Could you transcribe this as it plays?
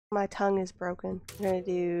My tongue is broken. We're gonna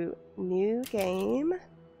do new game.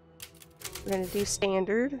 We're gonna do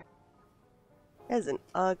standard. That's an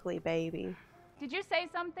ugly baby. Did you say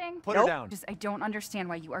something? Put her down. I don't understand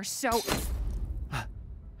why you are so...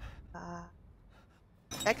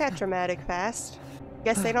 That got dramatic fast.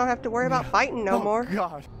 Guess they don't have to worry about fighting no more.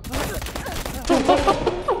 God.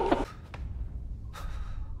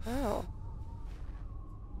 Oh.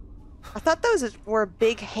 I thought those were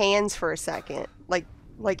big hands for a second.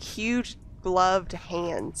 Like huge gloved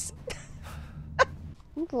hands. A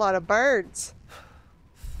lot of birds.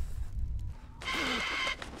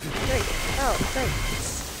 Great. Oh, great.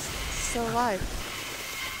 It's still alive.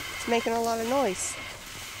 It's making a lot of noise.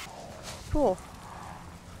 Cool.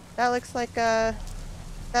 That looks like a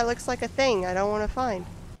thing I don't want to find.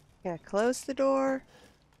 Yeah, close the door.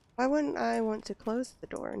 Why wouldn't I want to close the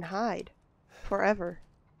door and hide forever?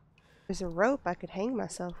 There's a rope I could hang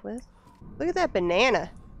myself with. Look at that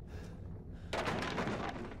banana.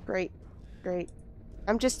 Great. Great.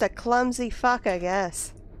 I'm just a clumsy fuck, I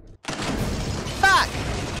guess. Fuck!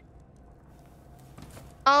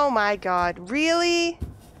 Oh my god. Really?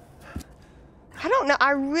 I don't know.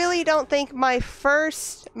 I really don't think my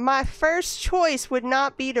first choice would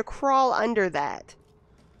not be to crawl under that.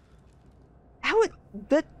 That would...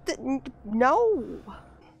 no.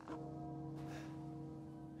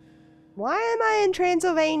 Why am I in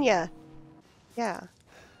Transylvania? Yeah.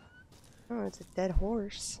 Oh, it's a dead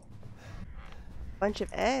horse. Bunch of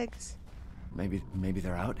eggs. Maybe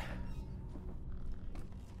they're out.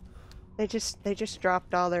 They just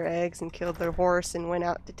dropped all their eggs and killed their horse and went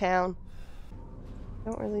out to town.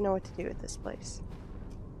 Don't really know what to do with this place.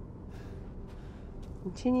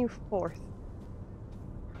 Continue forth.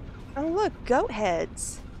 Oh look, goat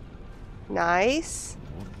heads. Nice.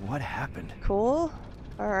 What happened? Cool.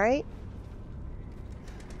 Alright.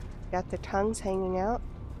 Got their tongues hanging out.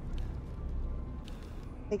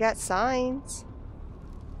 They got signs.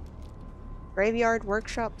 Graveyard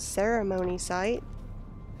workshop ceremony site.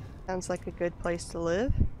 Sounds like a good place to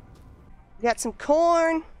live. We got some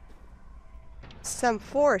corn. Some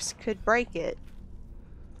force could break it.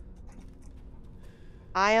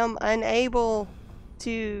 I am unable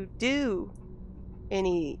to do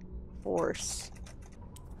any force.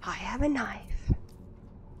 I have a knife.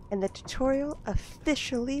 And the tutorial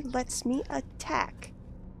officially lets me attack.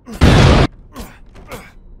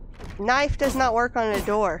 Knife does not work on a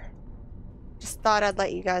door. Just thought I'd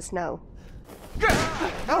let you guys know.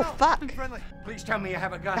 Oh, fuck. Be friendly. Please tell me you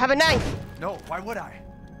have a gun. I have a knife. No, why would I?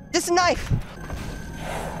 Just a knife.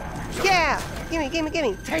 Yeah. Gimme, gimme,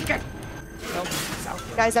 gimme. Take it. No,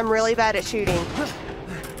 Guys, I'm really bad at shooting.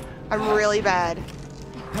 I'm really bad.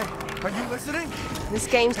 hey, are you listening? This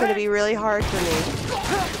game's gonna be really hard for me.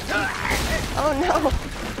 Oh no.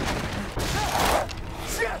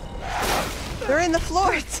 They're in the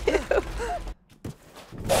floor too.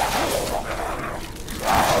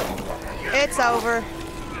 It's over.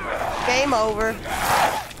 Game over.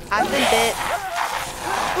 I've been bit.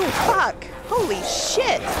 Ooh, fuck. Holy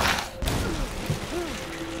shit.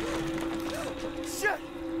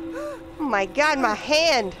 Oh my god, my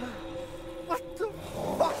hand. What the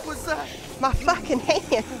fuck was that? My fucking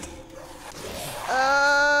hand.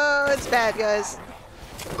 Oh, it's bad, guys.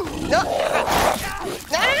 No.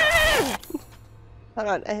 No. Hold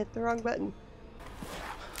on, I hit the wrong button.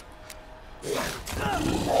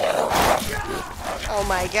 Oh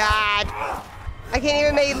my god. I can't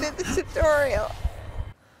even make it through the tutorial.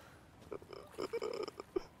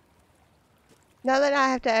 Now that I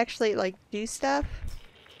have to actually, like, do stuff,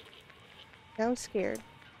 now I'm scared.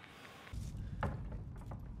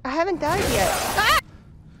 I haven't died yet. Ah!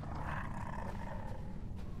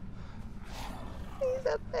 He's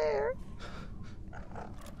up there.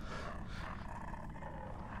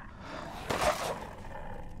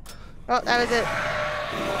 Oh, that was it.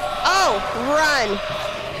 Oh, run.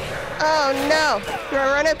 Oh, no. Do I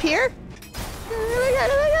run up here? Oh my god,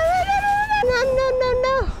 oh my god, oh my god, no, no, no,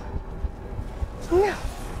 no. No,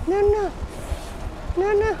 no, no. No,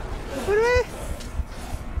 no. What do I...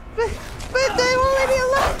 But they won't leave me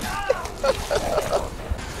alone.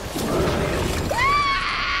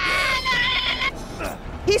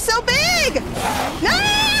 He's so big! No!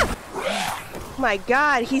 Oh my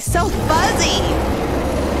god, he's so fuzzy!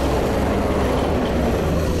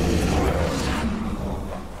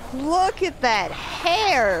 Look at that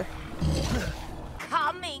hair!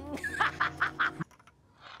 Coming!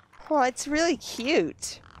 Well, it's really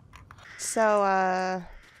cute. So,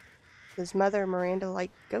 does Mother Miranda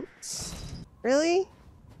like goats? Really?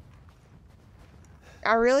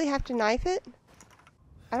 I really have to knife it?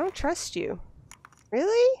 I don't trust you.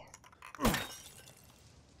 Really?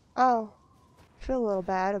 Oh. I feel a little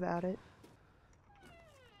bad about it.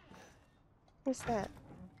 What is that?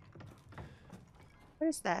 What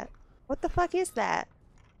is that? What the fuck is that?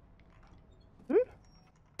 Hmm?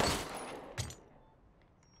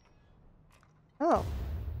 Oh.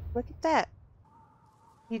 Look at that.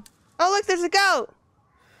 You... Oh, look, there's a goat!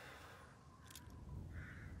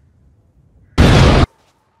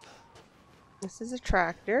 This is a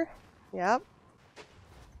tractor. Yep.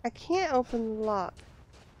 I can't open the lock.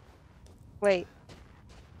 Wait.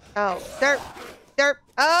 Oh, derp! Derp!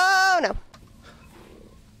 Oh, no!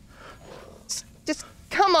 Just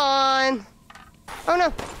come on! Oh,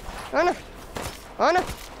 no! Oh, no! Oh, no!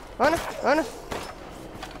 Oh, no! Oh, no!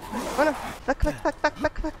 Oh, no! Fuck, fuck, fuck, fuck,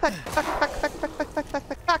 fuck, fuck, fuck, fuck, fuck, fuck, fuck, fuck, fuck, fuck,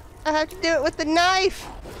 fuck, fuck! I have to do it with the knife!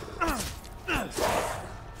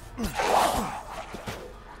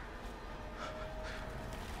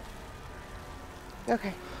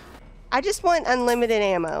 Okay. I just want unlimited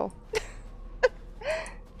ammo.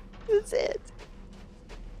 That's it.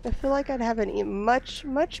 I feel like I'd have a much,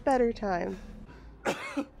 much better time.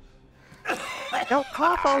 Don't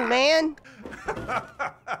cough, old man.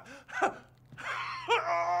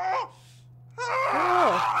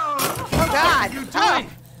 Oh, oh God. Oh.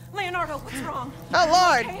 Leonardo, what's wrong? Oh,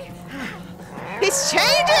 Lord. Okay. He's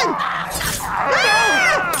changing.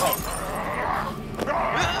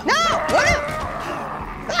 No. What?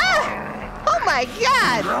 Ah. Oh, my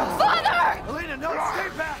God. Father! Elena, no, stay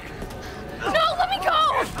back! No, let me go!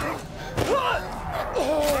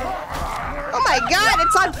 Oh, my God.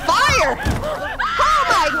 It's on fire. Oh,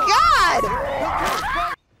 my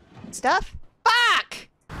God. Stuff? Fuck!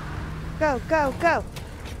 Go, go, go.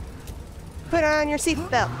 Put on your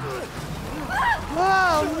seatbelt.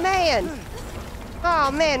 Oh, man.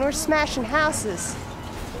 Oh, man, we're smashing houses.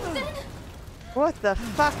 What the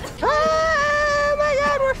fuck? Oh, my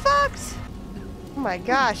God, we're fucked. Oh, my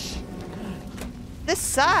gosh. This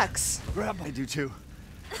sucks. I do too.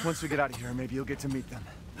 Once we get out of here, maybe you'll get to meet them.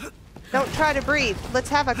 Don't try to breathe. Let's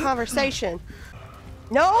have a conversation.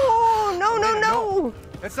 No, no, no, no.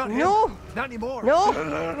 That's not him. No. Not anymore. No.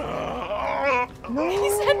 No. He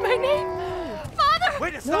said my name! Father!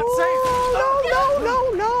 Wait, it's No, not safe. no, no,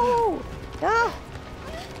 no, no. No.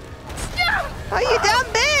 Stop! Oh, you dumb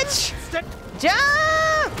bitch.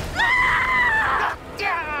 Jump!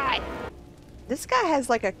 This guy has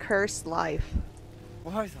like a cursed life.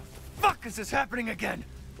 Why the fuck is this happening again?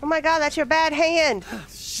 Oh my God, that's your bad hand.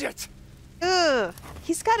 Shit. Ugh.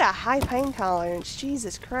 He's got a high pain tolerance.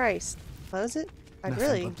 Jesus Christ. Close it? I Nothing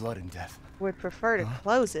really but blood and death. would prefer to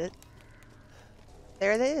close it.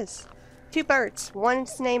 There it is. Two birds.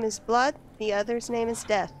 One's name is Blood, the other's name is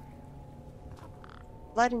Death.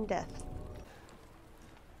 Blood and Death.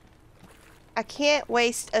 I can't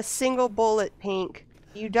waste a single bullet, Pink.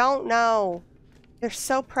 You don't know. They're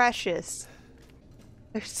so precious.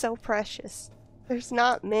 They're so precious. There's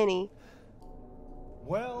not many.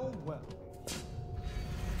 Well, well.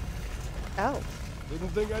 Oh. Didn't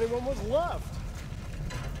think anyone was left.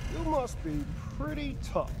 You must be pretty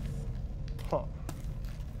tough. Huh.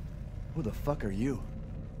 Who the fuck are you?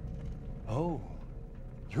 Oh,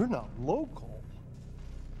 you're not local.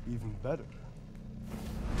 Even better.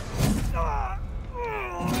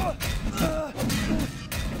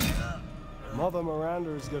 Mother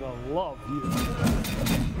Miranda's gonna love you.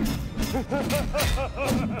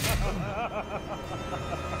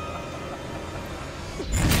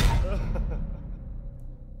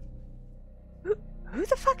 Who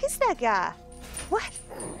the fuck is that guy? What?